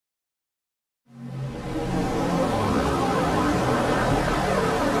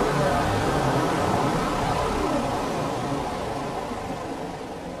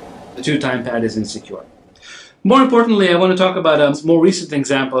the two-time pad is insecure. More importantly, I want to talk about more recent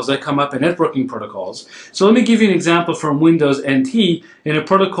examples that come up in networking protocols. So let me give you an example from Windows NT in a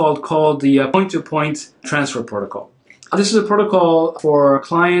protocol called the point-to-point transfer protocol. This is a protocol for a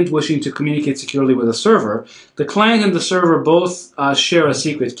client wishing to communicate securely with a server. The client and the server both share a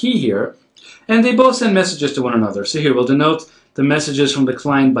secret key here, and they both send messages to one another. So here we'll denote the messages from the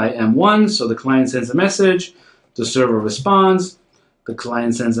client by M1. So the client sends a message, the server responds, the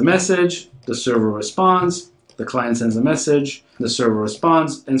client sends a message, the server responds, the client sends a message, the server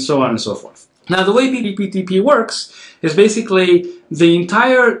responds, and so on and so forth. Now the way PPTP works is basically the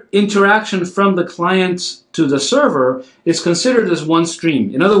entire interaction from the client to the server is considered as one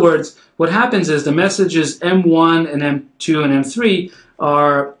stream. In other words, what happens is the messages M1 and M2 and M3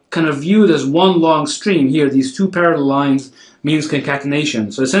 are kind of viewed as one long stream. Here, these two parallel lines means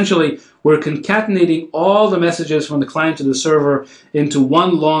concatenation. So essentially, we're concatenating all the messages from the client to the server into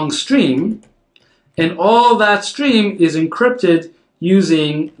one long stream, and all that stream is encrypted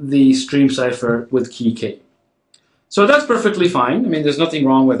using the stream cipher with key K. So that's perfectly fine. I mean, there's nothing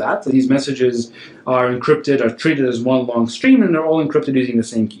wrong with that. These messages are encrypted, are treated as one long stream, and they're all encrypted using the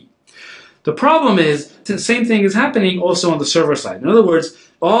same key. The problem is, the same thing is happening also on the server side. In other words,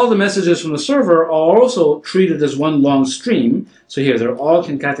 all the messages from the server are also treated as one long stream. So here, they're all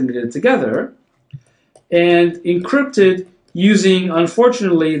concatenated together and encrypted using,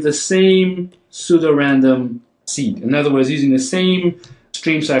 unfortunately, the same pseudo-random seed. In other words, using the same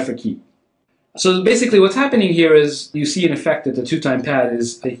stream cipher key. So basically what's happening here is you see an effect that the two-time pad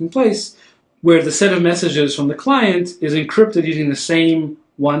is taking place where the set of messages from the client is encrypted using the same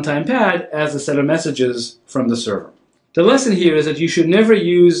one-time pad as the set of messages from the server. The lesson here is that you should never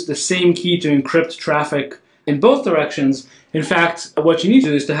use the same key to encrypt traffic in both directions. In fact, what you need to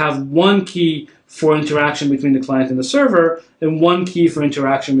do is to have one key for interaction between the client and the server and one key for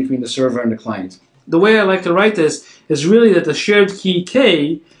interaction between the server and the client. The way I like to write this is really that the shared key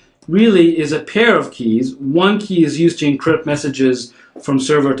K really is a pair of keys. One key is used to encrypt messages from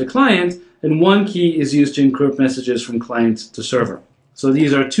server to client, and one key is used to encrypt messages from client to server. So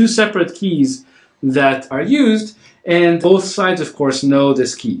these are two separate keys that are used, and both sides, of course, know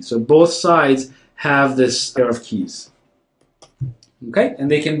this key. So both sides have this pair of keys. Okay,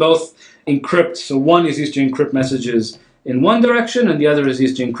 and they can both encrypt. So one is used to encrypt messages in one direction, and the other is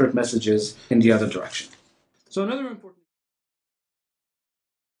used to encrypt messages in the other direction. So another important